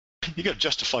You got to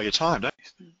justify your time, don't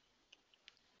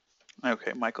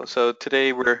Okay, Michael. So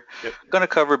today we're you? Yep. going to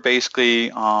cover basically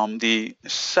the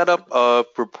setup of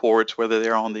reports, whether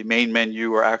they're on the main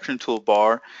menu or action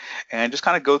toolbar, and just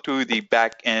kind of go through the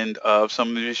back end of some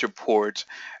of these reports.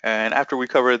 And after we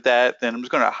cover that, then I'm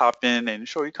just going to hop in and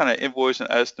show you kind of invoice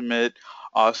and estimate,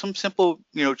 some simple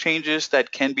changes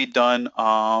that can be done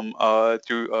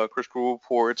through critical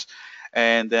reports,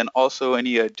 and then also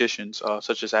any additions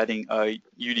such as adding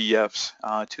UDFs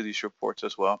to these reports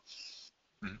as well.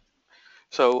 Mhm.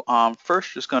 So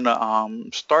first, just gonna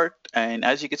start, and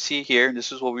as you can see here,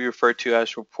 this is what we refer to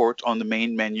as reports on the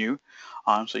main menu.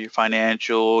 So your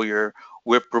financial, your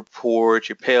WIP reports,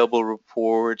 your payable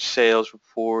reports, sales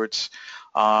reports,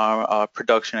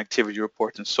 production activity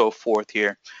reports, and so forth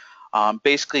here.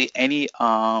 Basically, any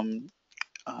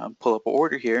pull up an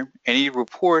order here, any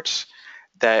reports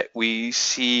that we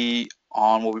see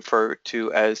on what we refer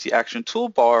to as the action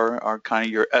toolbar are kind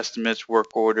of your estimates,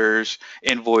 work orders,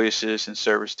 invoices, and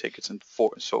service tickets, and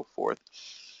so forth.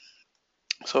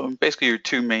 So basically your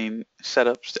two main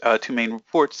setups, two main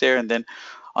reports there, and then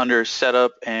under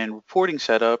setup and reporting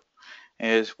setup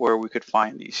is where we could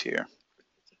find these here.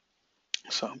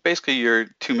 So basically your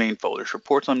two main folders,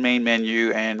 reports on main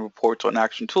menu and reports on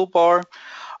action toolbar.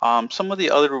 Some of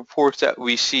the other reports that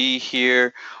we see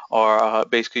here are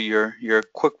basically your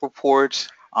quick reports,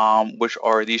 which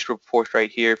are these reports right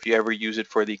here if you ever use it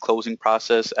for the closing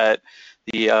process at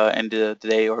the end of the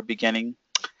day or beginning.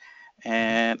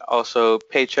 And also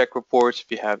paycheck reports if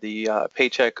you have the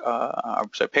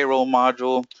payroll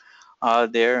module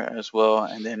there as well,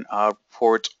 and then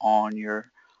reports on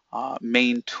your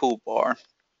main toolbar,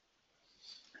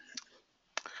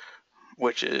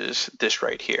 which is this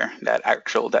right here,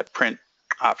 that print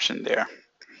option there.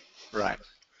 Right.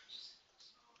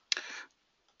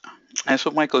 And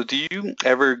so, Michael, do you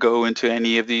ever go into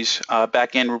any of these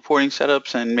back-end reporting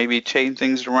setups and maybe change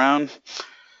things around?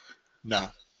 No,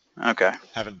 Okay,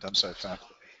 haven't done so far.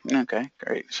 okay,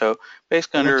 great. So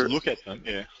basically I like to under, look at them,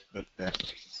 yeah, but yeah.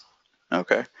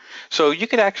 okay. So you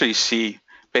could actually see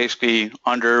basically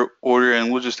under order,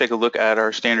 and we'll just take a look at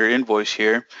our standard invoice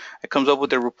here. It comes up with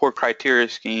the report criteria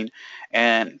scheme.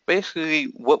 And basically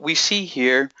what we see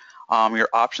here, your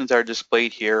options that are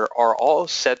displayed here are all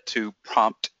set to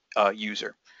prompt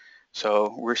user.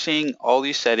 So we're seeing all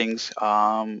these settings,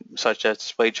 such as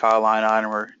display child line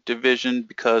item or division,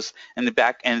 because in the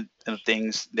back end of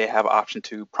things, they have option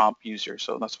to prompt user.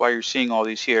 So that's why you're seeing all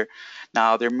these here.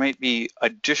 Now, there might be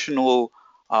additional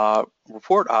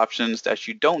report options that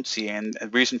you don't see, and the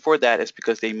reason for that is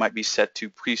because they might be set to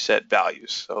preset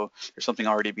values. So there's something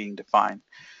already being defined.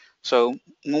 So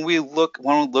when we look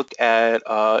at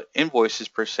invoices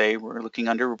per se, we're looking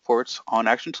under reports on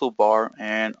action toolbar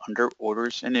and under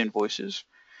orders and invoices.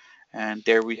 And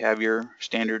there we have your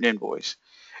standard invoice.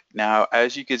 Now,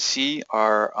 as you can see,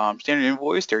 our standard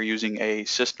invoice, they're using a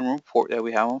system report that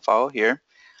we have on file here.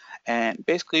 And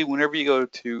basically, whenever you go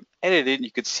to edit it, you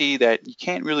could see that you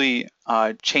can't really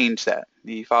change that,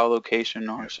 the file location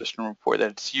or Yep. system report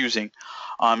that it's using.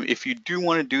 If you do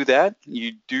want to do that,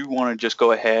 you do want to just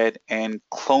go ahead and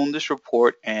clone this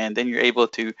report, and then you're able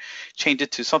to change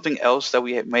it to something else that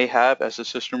we may have as a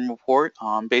system report.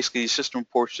 Basically, system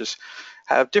reports just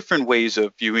have different ways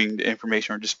of viewing the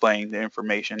information or displaying the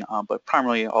information, but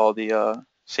primarily all the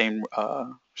same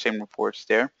reports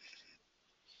there.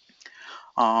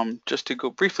 Just to go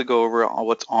briefly go over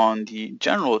what's on the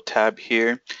general tab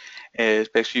here is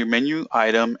basically your menu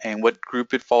item and what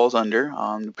group it falls under,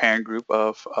 the parent group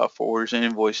of for orders and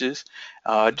invoices,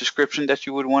 Mhm. description that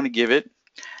you would want to give it,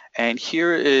 and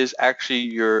here is actually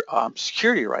your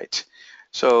security rights.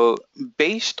 So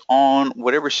based on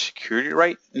whatever security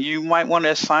right you might want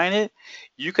to assign it,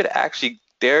 you could actually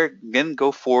there then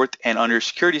go forth and under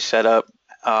security setup,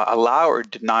 allow or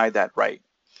deny that right.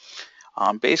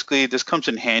 Basically, this comes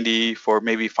in handy for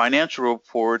maybe financial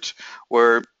reports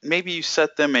where maybe you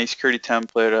set them a security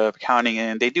template of accounting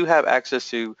and they do have access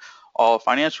to all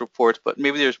financial reports, but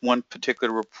maybe there's one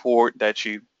particular report that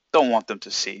you don't want them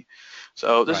to see.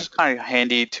 So this is Right. kind of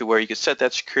handy to where you can set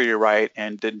that security right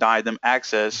and deny them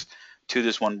access to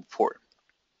this one report.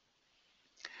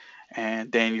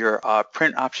 And then your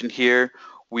print option here,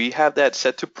 we have that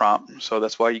set to prompt. So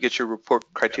that's why you get your report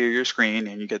Yep. criteria screen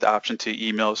and you get the option to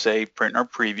email, say, print or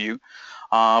preview.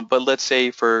 But let's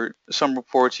say for some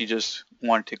reports you just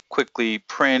want to quickly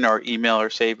print or email or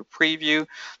save a preview.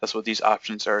 That's what these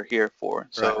options are here for.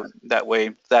 Right. So that way,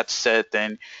 if that's set,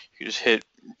 then you just hit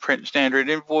print standard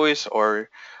invoice or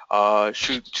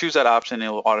choose that option. It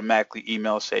will automatically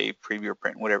email, say, preview or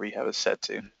print, whatever you have it set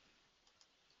to.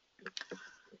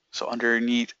 So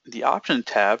underneath the option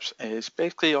tabs is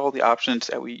basically all the options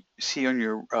that we see on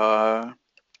your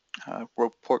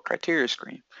report criteria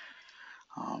screen.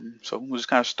 So we'll just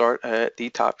kind of start at the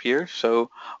top here. So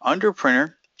under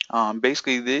printer,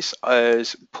 basically this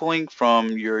is pulling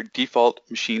from your default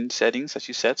machine settings that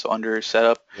you set. So under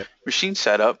setup, Yep. machine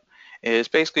setup is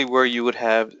basically where you would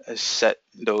have set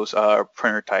those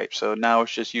printer types. So now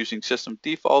it's just using system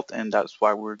default, and that's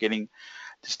why we're getting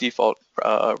this default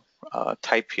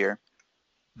type here.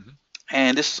 Mhm.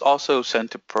 And this is also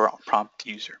sent to prompt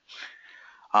user.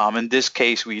 In this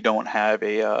case, we don't have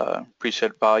a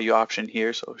preset value option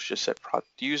here, so it's just set prompt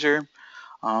user.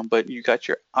 But you got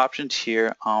your options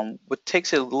here. What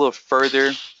takes it a little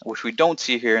further, which we don't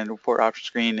see here in the report option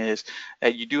screen, is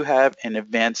that you do have an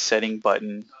advanced setting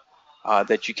button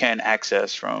that you can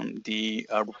access from the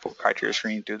report criteria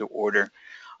screen through the order.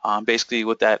 Basically,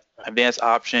 what that advanced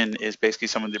option is basically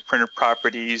some of the printer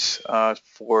properties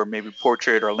for maybe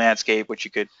portrait or landscape, which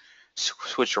you could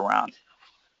switch around.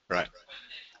 Right.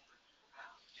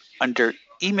 Under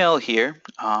email here,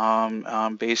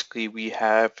 basically we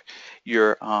have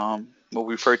your what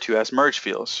we refer to as merge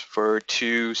fields for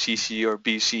to CC or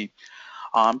BC.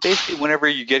 Basically, whenever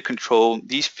you get control,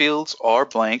 these fields are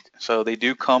blank, so they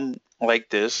do come like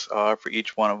this for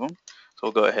each one of them. So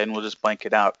we'll go ahead and we'll just blank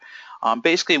it out.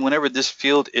 Basically, whenever this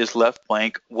field is left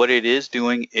blank, what it is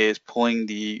doing is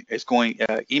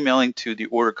emailing to the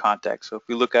order contact. So if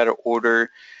we look at an order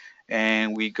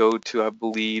and we go to, I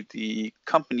believe, the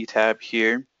company tab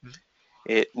here,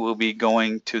 it will be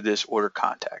going to this order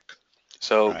contact.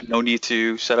 So Right. no need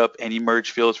to set up any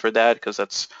merge fields for that because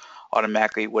that's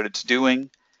automatically what it's doing.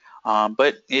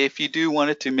 But if you do want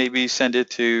it to maybe send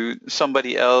it to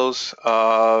somebody else,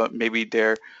 maybe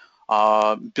their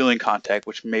billing contact,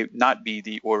 which may not be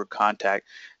the order contact,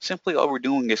 simply all we're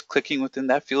doing is clicking within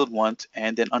that field once,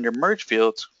 and then under merge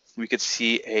fields, we could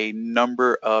see a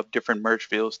number of different merge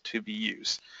fields to be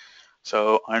used.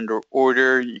 So under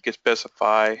order, you can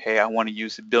specify, hey, I want to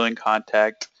use the billing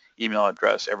contact email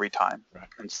address every time Right.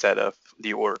 instead of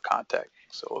the order contact.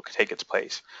 So it could take its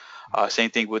place. Same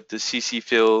thing with the CC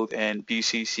field and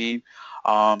BCC.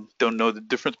 Don't know the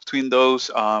difference between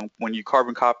those. When you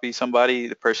carbon copy somebody,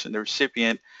 the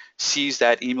recipient, sees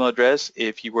that email address.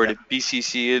 If you were Yep. to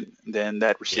BCC it, then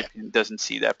that Yeah. recipient doesn't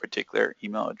see that particular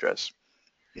email address.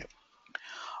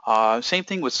 Yep. Same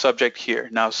thing with subject here.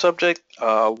 Now subject,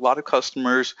 a lot of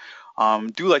customers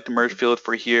do like the merge field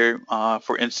for here,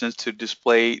 for instance, to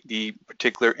display the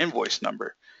particular invoice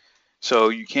number. So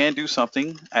you can do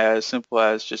something as simple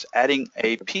as just adding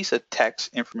a piece of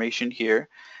text information here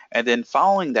and then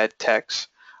following that text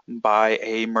by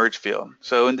a merge field.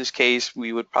 So in this case,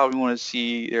 we would probably want to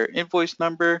see their invoice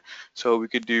number. So we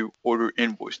could do order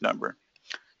invoice number.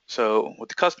 So what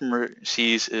the customer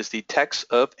sees is the text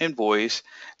of invoice,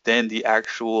 then the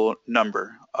actual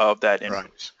number of that Right.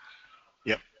 invoice.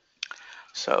 Yep.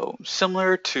 So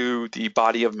similar to the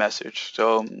body of message.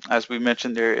 So as we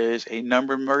mentioned, there is a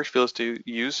number of merge fields to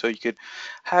use. So you could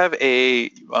have a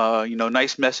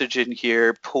nice message in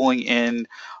here pulling in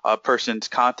a person's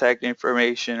contact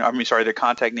information. I mean, sorry, their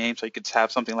contact name. So you could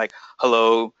have something like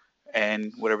hello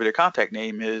and whatever their contact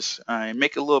name is, and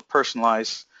make it a little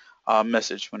personalized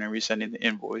message whenever you're sending the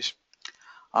invoice.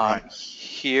 Right.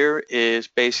 Here is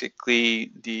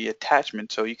basically the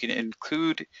attachment. So you can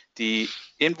include the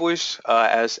invoice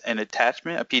as an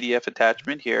attachment, a PDF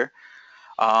attachment here,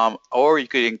 or you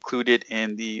could include it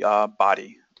in the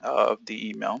body of the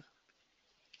email.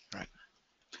 Right.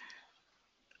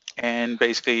 And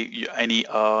basically any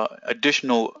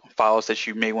additional files that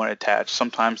you may want to attach.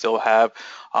 Sometimes they'll have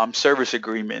service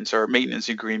agreements or maintenance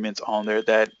agreements on there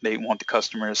that they want the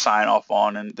customer to sign off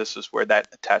on, and this is where that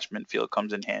attachment field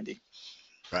comes in handy.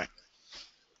 Right.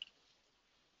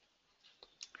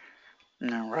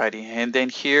 Alrighty, and then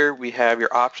here we have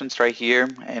your options right here,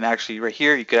 and actually right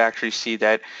here you could actually see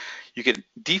that you could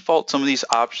default some of these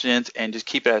options and just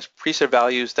keep it as preset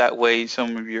values. That way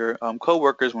some of your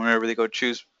coworkers, whenever they go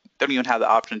choose, don't even have the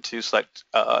option to select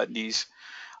these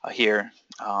here.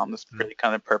 That's really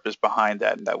kind of the purpose behind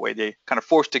that, and that way they kind of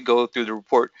forced to go through the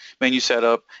report menu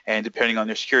setup, and depending on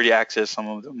their security access, some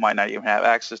of them might not even have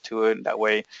access to it, and that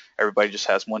way everybody just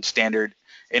has one standard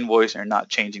invoice and they're not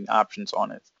changing the options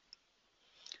on it.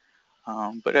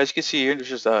 But as you can see here, there's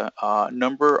just a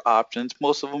number of options,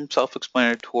 most of them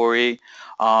self-explanatory.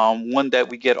 One that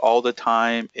we get all the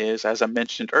time is, as I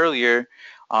mentioned earlier,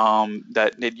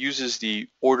 that it uses the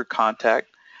order contact.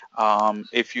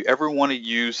 If you ever want to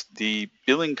use the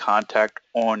billing contact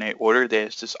on an order,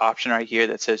 there's this option right here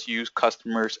that says use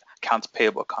customers accounts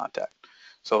payable contact.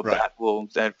 So Right. that will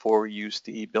therefore use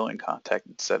the billing contact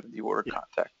instead of the order Yeah.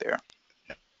 contact there.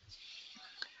 Yeah.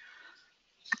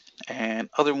 And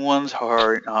other ones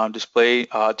are display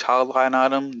child line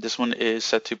item. This one is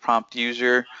set to prompt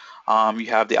user. You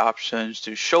have the options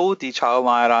to show the child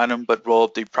line item but roll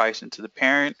up the price into the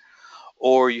parent,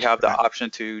 or you have the Right. option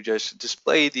to just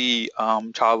display the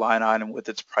child line item with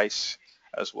its price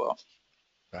as well.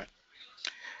 Right.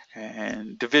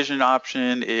 And division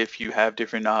option, if you have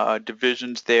different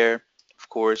divisions there, of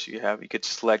course you could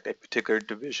select a particular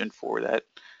division for that.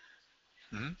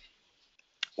 Mm-hmm.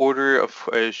 Order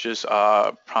is just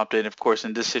prompted. Of course,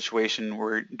 in this situation,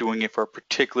 we're doing it for a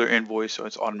particular invoice, so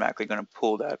it's automatically going to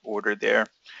pull that order there.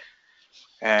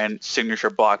 And signature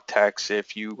block text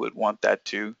if you would want that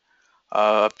to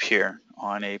appear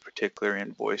on a particular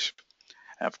invoice.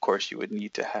 And of course, you would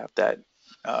need to have that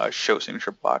show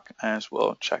signature block as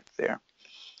well checked there.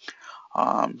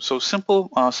 So simple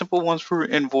ones for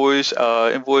invoice,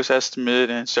 invoice estimate,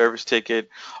 and service ticket,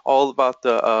 all about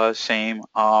the same.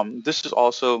 This is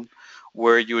also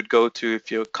where you would go to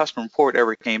if your customer report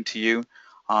ever came to you.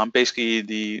 Basically,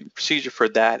 the procedure for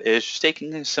that is just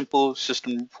taking a simple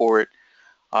system report,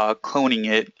 cloning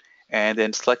it, and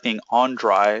then selecting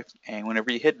OneDrive. And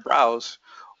whenever you hit browse,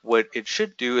 what it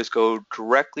should do is go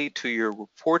directly to your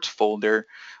reports folder,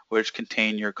 which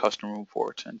contain your customer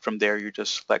reports. And from there, you're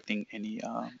just selecting any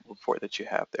report that you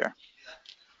have there.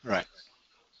 Right.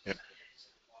 Yep.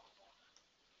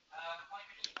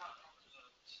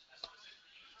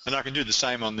 And I can do the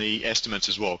same on the estimates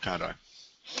as well, can't I?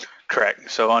 Correct.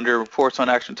 So under reports on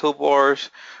action toolbars,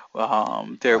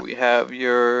 there Right. we have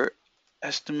your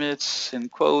estimates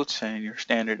and quotes and your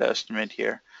standard estimate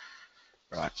here.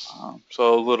 Right.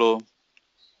 So a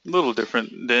little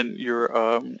different than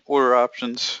your order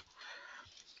options.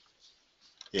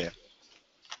 Yeah.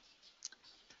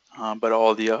 But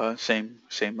all the same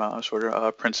sort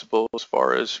of principle as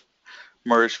far as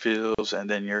merge fields and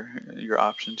then your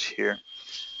options here.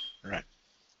 Right.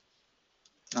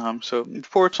 So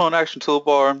reports on action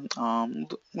toolbar,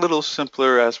 little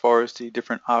simpler as far as the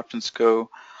different options go.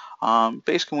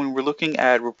 Basically, when we're looking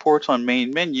at reports on main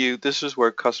menu, this is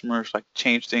where customers like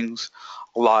change things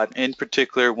a lot. In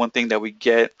particular, one thing that we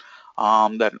get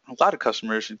that a lot of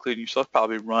customers, including yourself,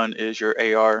 probably run is your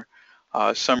AR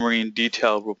summary and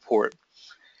detailed report.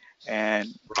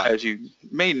 And Right. as you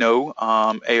may know,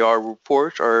 AR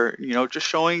reports are, just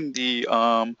showing the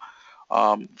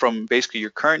from basically your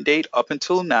current date up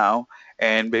until now,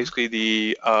 and Mm-hmm. basically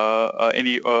the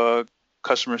any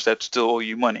customers that still owe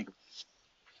you money.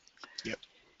 Yep.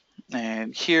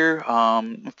 And here,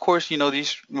 of course,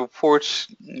 these reports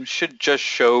should just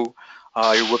show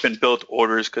your WIP and built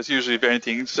orders, because usually if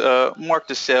anything's marked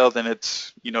as sale, then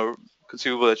it's,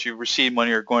 conceivable that you receive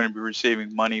money or going to be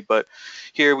receiving money. But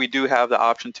here we do have the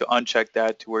option to uncheck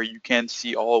that to where you can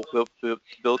see all WIP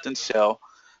built and sale.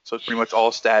 So it's pretty much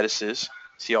all statuses,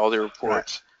 see all their Right.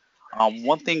 reports.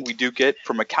 One thing we do get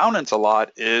from accountants a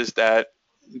lot is that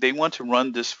they want to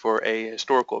run this for a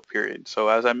historical period. So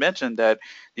as I mentioned, that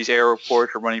these AR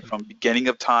reports are running from beginning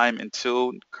of time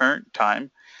until current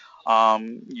time.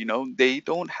 They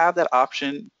don't have that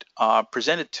option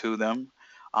presented to them,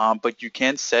 but you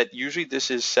can set, usually this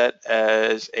is set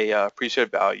as a preset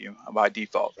value by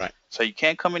default. Right. So you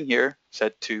can come in here,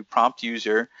 set to prompt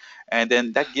user, and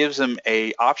then that gives them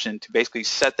a option to basically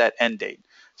set that end date.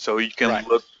 So you can Right.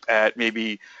 look at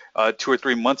maybe 2 or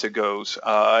 3 months ago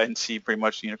and see pretty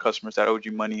much customers that owed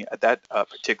you money at that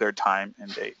particular time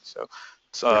and date. So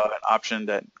it's Yep. an option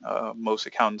that most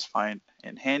accountants find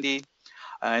in handy.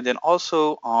 And then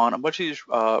also on a bunch of these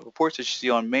reports that you see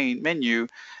on main menu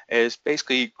is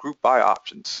basically group by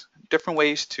options, different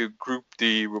ways to group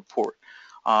the report.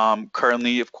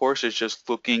 Currently, of course, it's just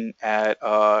looking at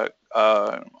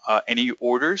any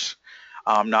orders,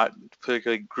 not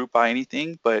particularly group by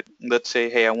anything, but let's say,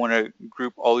 hey, I want to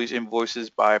group all these invoices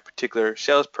by a particular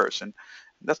salesperson.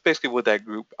 That's basically what that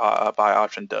group by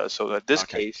option does. So in this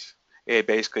Okay. case, it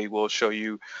basically will show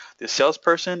you the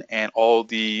salesperson and all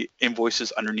the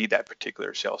invoices underneath that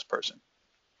particular salesperson.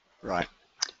 Right.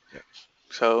 Yep.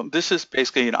 So this is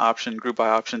basically an option, group by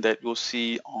option, that you'll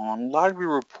see on a lot of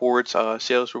your reports,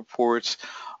 sales reports,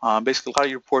 basically a lot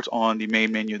of your reports on the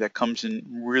main menu that comes in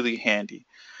really handy.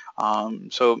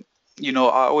 So,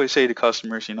 I always say to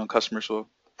customers, customers will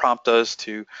prompt us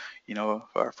to,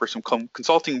 for some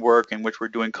consulting work in which we're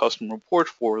doing custom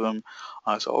reports for them.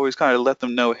 So always kind of let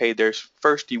them know, hey,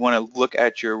 first you want to look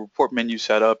at your report menu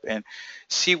setup and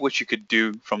see what you could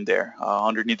do from there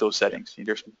underneath those Yep. settings.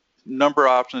 There's a number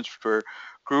of options for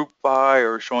group by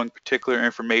or showing particular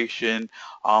information.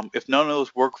 If none of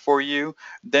those work for you,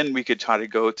 then we could try to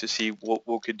go to see what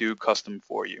we could do custom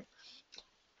for you.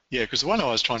 Yeah, because the one I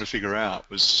was trying to figure out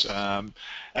was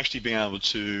actually being able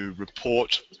to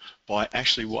report by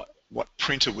actually what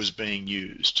printer was being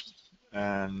used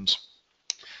and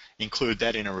include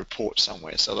that in a report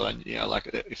somewhere, so that like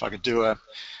if I could do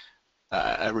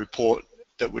a report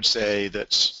that would say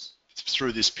that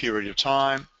through this period of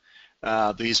time,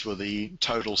 these were the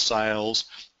total sales,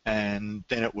 and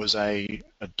then it was a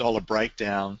dollar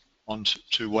breakdown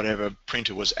onto whatever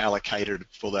printer was allocated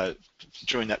for that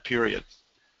during that period.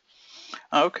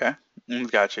 Okay,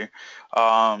 got you.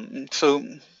 So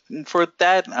for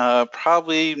that,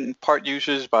 probably part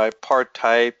users by part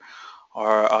type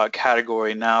or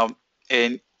category. Now,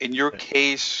 in your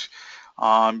case,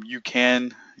 you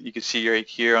can see right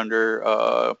here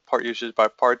under part users by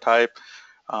part type.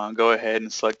 Go ahead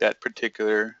and select that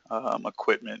particular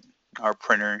equipment or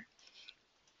printer.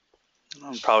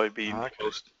 Probably be Okay.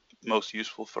 most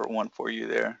useful for one for you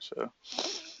there. So.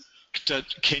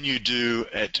 Can you do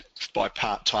it by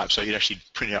part type? So you'd actually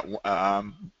print out,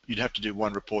 you'd have to do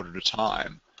one report at a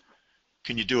time.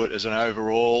 Can you do it as an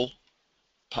overall?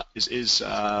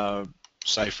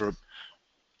 Say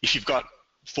if you've got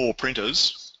 4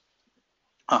 printers,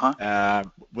 Uh-huh.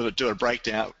 will it do a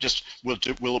breakdown? Just will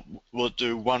it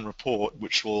do one report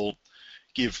which will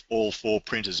give all 4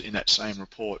 printers in that same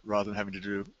report rather than having to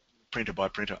do printer by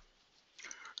printer?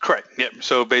 Correct. Yep.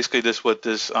 So basically, this what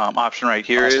this option right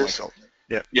here Oh, is. select.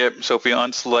 Yep. Yep. So if we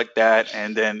unselect that,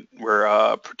 and then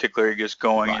we're particularly just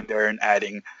going Right. in there and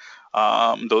adding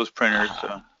those printers.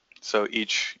 Uh, So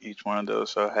each one of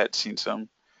those. So I had seen some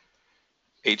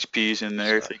HPs in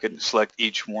there, so, so you could select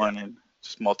each yeah. one and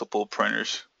just multiple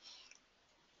printers.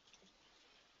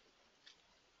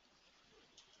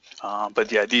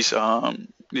 But yeah, these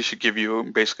should give you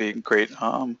basically great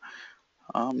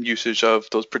usage of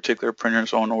those particular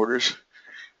printers on orders.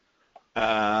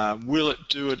 Will it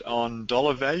do it on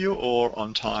dollar value or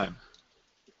on time?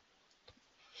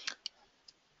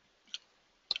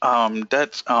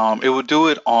 That's it will do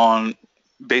it on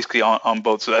basically on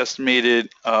both. So estimated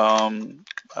well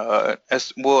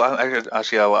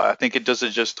actually I lie. I think it does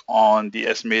it just on the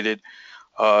estimated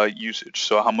usage.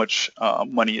 So how much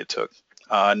money it took,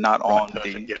 not Right, on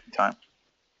perfect. the Yep, time.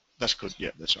 that's good.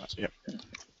 Yep, that's right. Yep.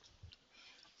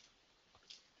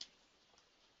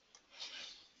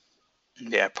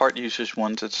 Yeah, part usage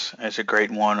ones it's a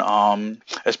great one.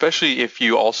 Especially if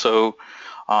you also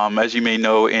as you may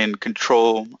know in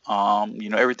control,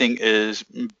 everything is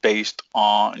based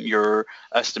on your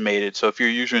estimated. So if you're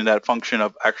using that function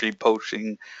of actually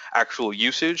posting actual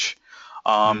usage,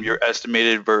 Hmm. your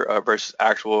estimated versus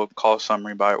actual cost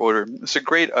summary by order. It's a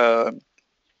great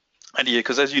idea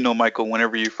because as you know, Michael,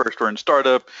 whenever you first were in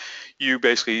startup, you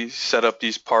basically set up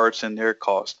these parts and their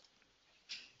cost.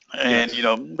 Yep.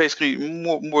 And basically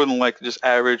more than likely just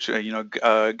average,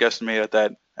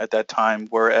 guesstimate at that time.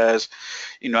 Whereas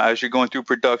as you're going through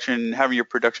production, having your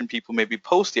production people maybe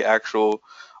post the actual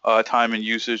time and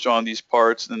usage on these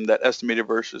parts, and that estimated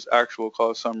versus actual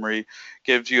cost summary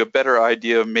gives you a better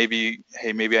idea of maybe,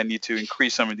 hey, maybe I need to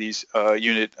increase some of these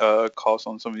unit costs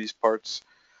on some of these parts.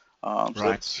 So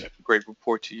Right. that's Yep. a great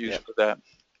report to use Yep. for that.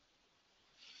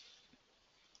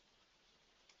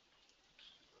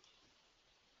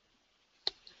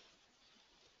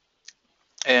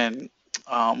 And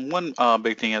one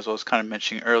big thing, as I was kind of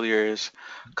mentioning earlier, is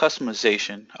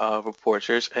customization of reports.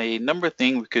 There's a number of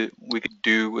things we could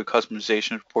do with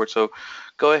customization reports. So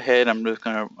go ahead. I'm just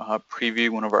going to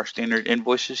preview one of our standard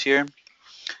invoices here,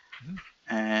 Mhm.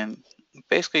 and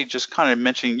basically just kind of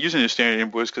mentioning using the standard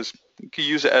invoice because you could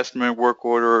use an estimate, work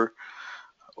order,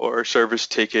 or a service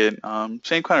ticket.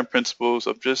 Same kind of principles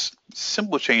of just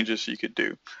simple changes you could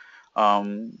do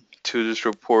to this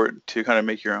report to kind of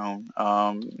make your own.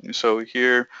 So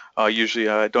here, usually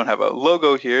I don't have a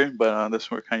logo here, but this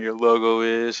is where kind of your logo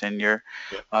is and your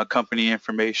Yep. company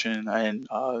information and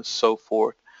so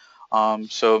forth.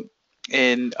 So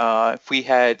if we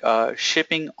had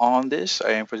shipping on this,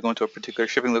 and if we're going to a particular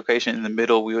shipping location in the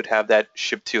middle, we would have that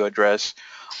ship to address.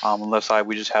 On the left side,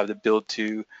 we just have the build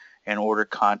to and order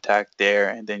contact there,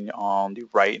 and then on the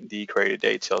right, the created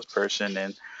date salesperson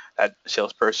and that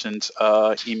salesperson's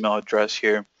email address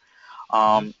here.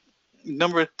 Hmm.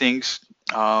 Number of things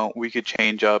we could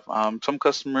change up. Some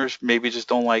customers maybe just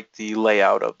don't like the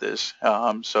layout of this.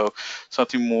 So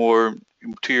something more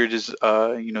to your,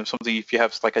 something if you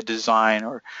have like a design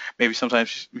or maybe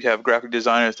sometimes you have graphic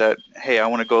designers that, hey, I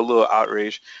want to go a little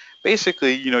outrage.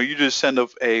 basically, you just send up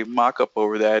a mock-up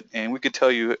over that, and we could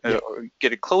tell you Yeah. or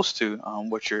get it close to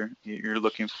what you're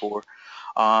looking for.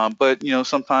 But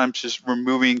sometimes just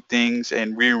removing things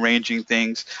and rearranging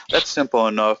things, that's simple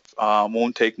enough.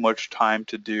 Won't take much time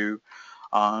to do.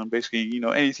 Basically,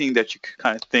 anything that you could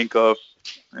kind of think of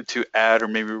to add or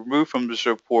maybe remove from this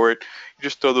report, you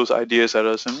just throw those ideas at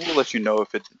us, and we'll let you know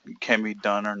if it can be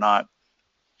done or not.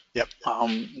 Yep.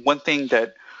 One thing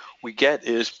that we get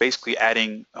is basically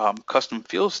adding custom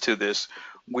fields to this,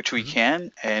 which we Hmm.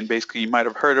 can. And basically, you might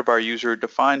have heard of our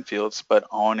user-defined fields, but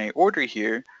on a order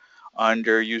here,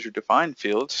 under user-defined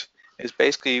fields, is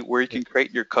basically where you Yeah. can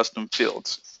create your custom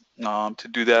fields. To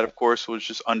do that, of course, was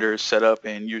just under setup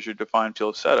and user-defined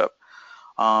field setup.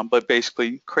 But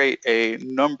basically, create a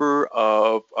number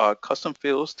of custom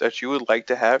fields that you would like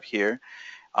to have here,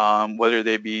 whether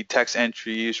they be text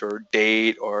entries or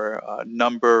date or a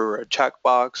number or a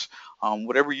checkbox,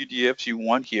 whatever UDFs you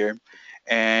want here.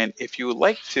 And if you would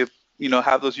like to,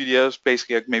 have those UDFs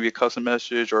basically like maybe a custom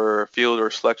message or a field or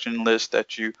selection list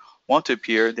that you want to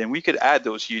appear, then we could add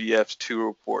those UDFs to a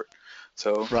report.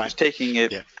 So Right. just taking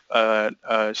it Yeah.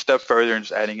 a step further and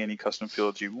just adding any custom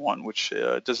fields you want, which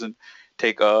doesn't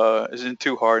take isn't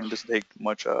too hard and doesn't take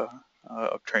much of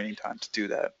training time to do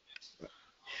that.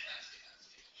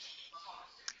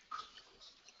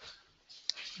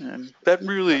 And that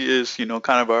really is,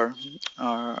 kind of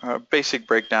our basic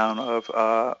breakdown of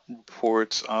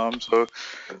reports. Kind of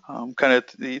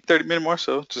the 30-minute more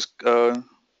so. Just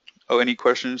any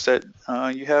questions that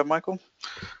you have, Michael?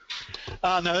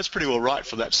 No, that's pretty well right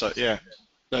for that. So yeah,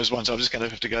 those ones I'm just going to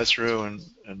have to go through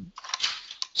and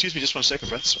excuse me, just 1 second,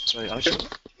 Brett. Sorry, Alex. Sure.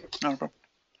 No problem.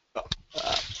 Uh,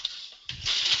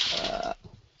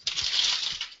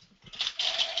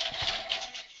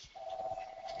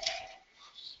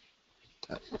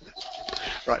 uh,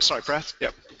 right. Sorry, Prath.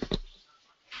 Yep.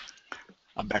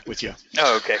 I'm back with you.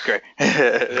 Oh, okay, great.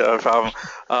 No problem.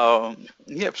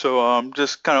 Yep. So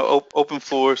just kind of open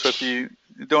floor. So if you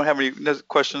don't have any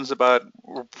questions about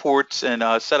reports and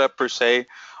setup per se,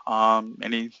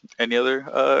 any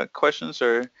other questions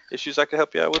or issues I could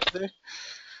help you out with today?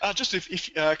 Just if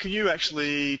can you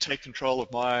actually take control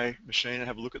of my machine and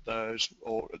have a look at those,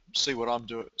 or see what I'm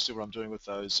doing? See what I'm doing with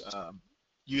those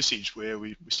usage where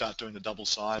we start doing the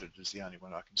double-sided is the only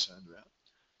one I'm concerned about.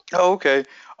 Oh, okay.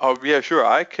 Yeah, sure.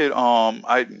 I could.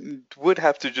 I would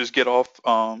have to just get off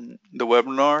the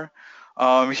webinar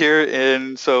here,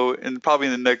 and so in probably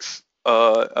in the next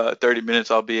 30 minutes,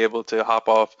 I'll be able to hop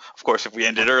off. Of course, if we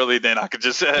ended Okay. early, then I could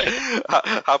just Yeah.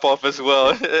 hop off as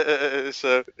well. Yeah.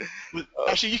 So, Well,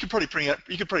 uh, actually, you could probably bring it.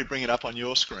 You could probably bring it up on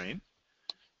your screen.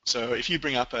 So if you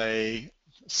bring up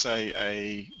say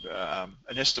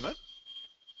an estimate,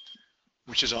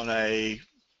 which is on a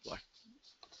like,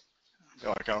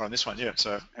 oh, I go on this one, yeah.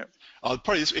 So yeah. I'll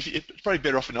probably it's probably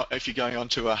better off if you're going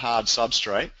onto a hard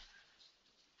substrate.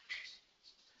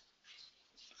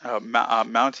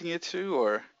 Mounting it to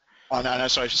or Oh no, no.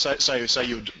 Sorry. Say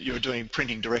you're doing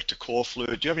printing direct to core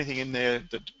fluid. Do you have anything in there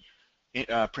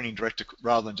that printing direct to,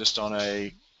 rather than just on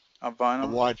a a vinyl?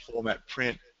 wide format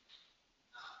print?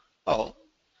 Oh,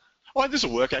 oh, this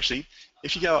will work actually.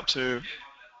 If you go up to,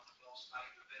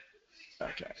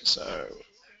 okay, so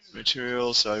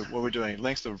material. So what we're doing,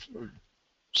 length of,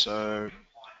 so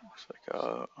It's like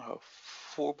a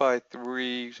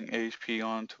 4x3 using HP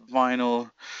onto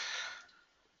vinyl.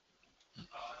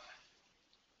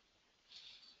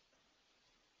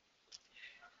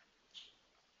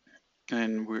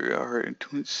 And we are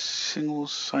doing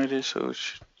single-sided, so it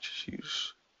should just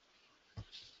use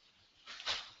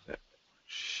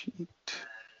sheet.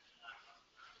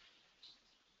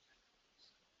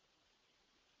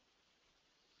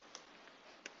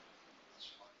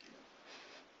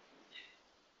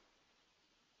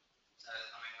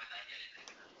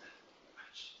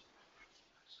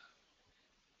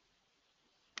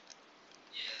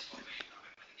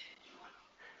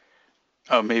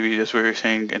 Maybe that's what you're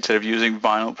saying. Instead of using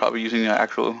vinyl, probably using an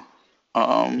actual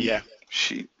um, yeah,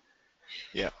 sheet.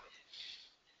 yeah.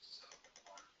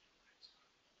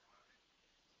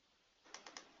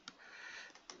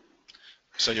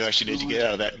 So you actually need to get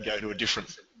out of that and go to a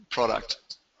different product.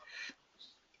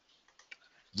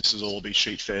 This is all be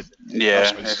sheet fed. I Yeah, I was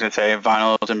suppose. gonna say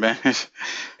vinyl and bands.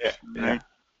 Yeah, yeah.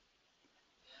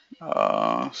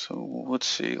 Right. So let's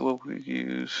see what we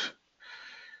use.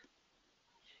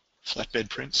 Flatbed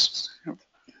prints.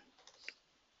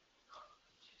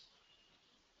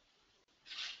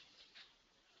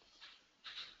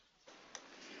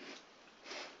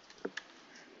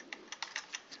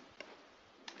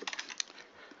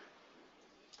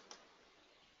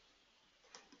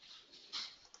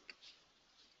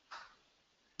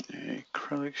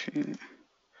 acrylic sheet.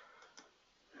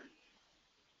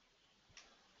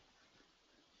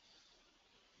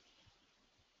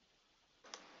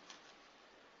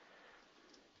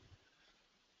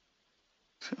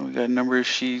 So we got a number of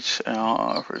sheets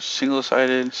for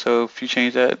single-sided. So if you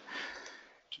change that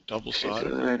to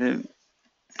Double-sided.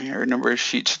 your number of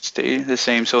sheets should stay the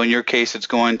same. So in your case, it's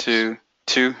going to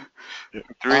 2, Yeah.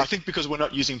 3. I think because we're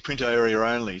not using print area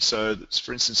only. So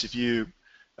for instance, if you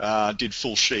did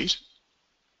full sheet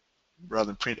rather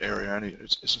than print area only,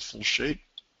 it's a full sheet.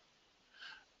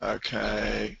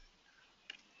 Okay.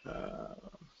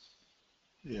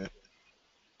 Yeah.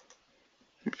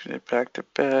 Back to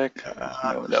back.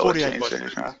 No, that would 48 by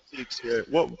change it. 36. Yeah.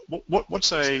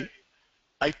 What's an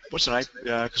eight?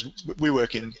 Because we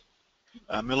work in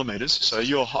millimeters. So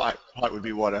your height would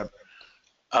be what, 8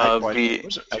 by, Be what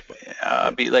is it? 8 by, yeah,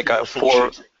 be like a full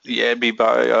 4. sheet. Yeah, it'd be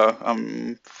by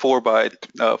 4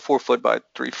 foot by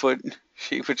 3 foot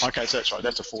sheet, which. Okay, so that's right.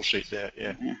 That's a full sheet there.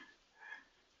 Yeah. Yeah.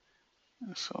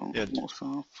 So Yeah.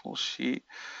 also full sheet.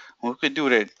 Well, we could do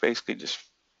it basically just.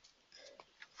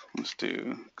 Let's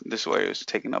do this way. It's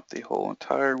taking up the whole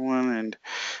entire one, and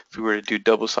if we were to do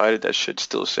double-sided, that should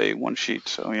still say 1 sheet.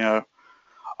 So yeah.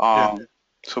 Yeah.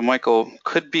 So Michael,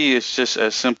 could be it's just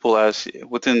as simple as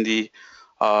within the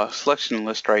selection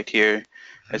list right here,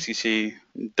 as you see,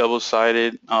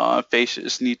 double-sided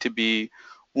faces need to be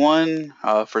 1.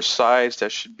 For sides,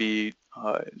 that should be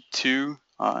 2.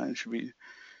 It should be.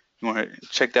 You want to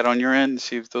check that on your end and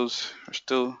see if those are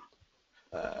still.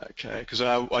 Okay, because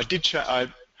I did check.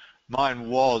 Mine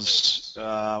was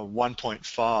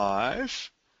 1.5,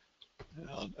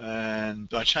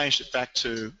 and I changed it back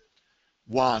to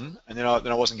 1, and then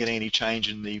I wasn't getting any change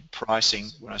in the pricing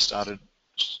when I started.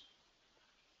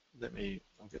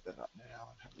 I'll get that up now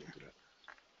and have a look at it.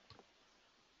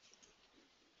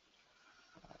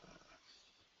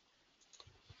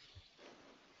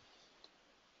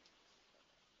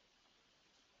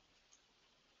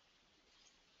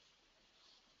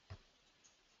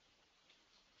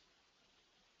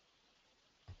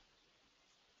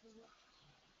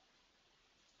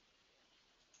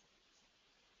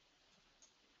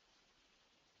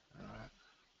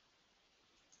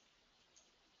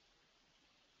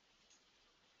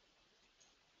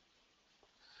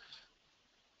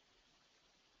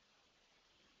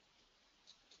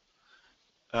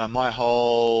 All right. My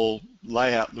whole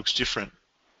layout looks different.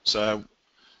 So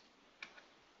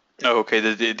Oh, okay.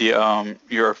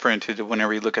 You're referring to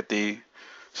whenever you look at the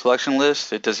selection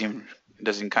list, it doesn't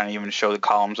kind of even show the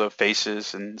columns of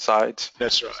faces and sides.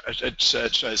 that's right. It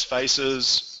shows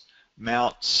faces,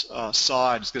 mounts,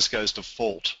 sides. This goes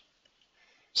default.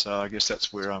 So I guess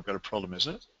that's where I've got a problem,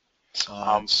 isn't it?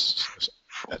 Um, Sides.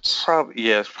 That's Probably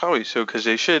yes, probably so because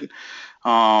they should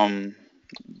um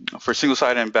for single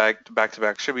sided and back to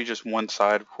back should be just one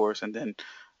side, of course, and then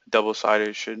double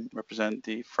sided should represent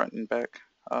the front and back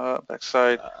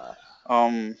side. uh,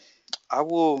 Um, I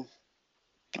will.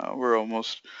 We're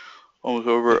almost yeah.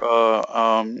 over.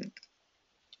 I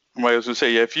was gonna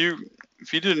say, yeah, if you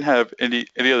didn't have any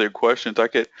other questions, I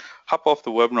could hop off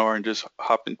the webinar and just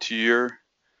hop into your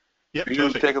Yep. screen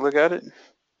and Perfect. take a look at it.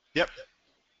 Yep.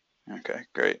 Okay,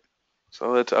 great. So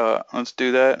let's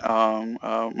do that.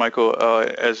 Michael,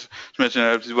 as mentioned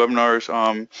at these webinars,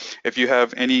 if you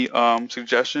have any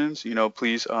suggestions,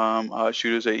 please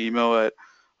shoot us an email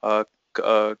at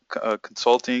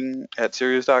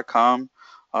consulting@sirius.com.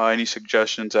 Any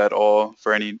suggestions at all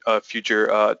for any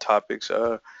future topics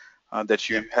that Yep.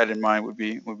 you had in mind would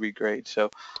be great. So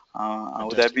with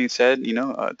that Fantastic. being said,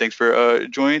 thanks for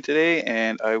joining today,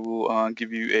 and I will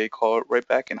give you a call right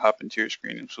back and hop into your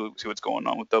screen and see what's going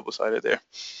on with double-sided there.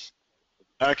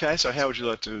 Okay. So how would you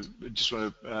like to? Just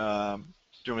want to?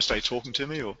 Do you want to stay talking to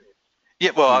me or?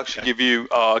 Yeah, well, I'll You, actually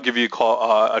give you a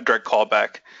call, a direct call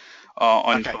back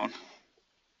on the okay. phone.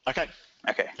 Okay.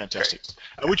 Okay, great. Fantastic.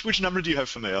 Which number do you have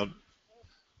for me? Oh,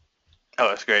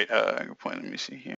 that's great. Good point. Let me see here.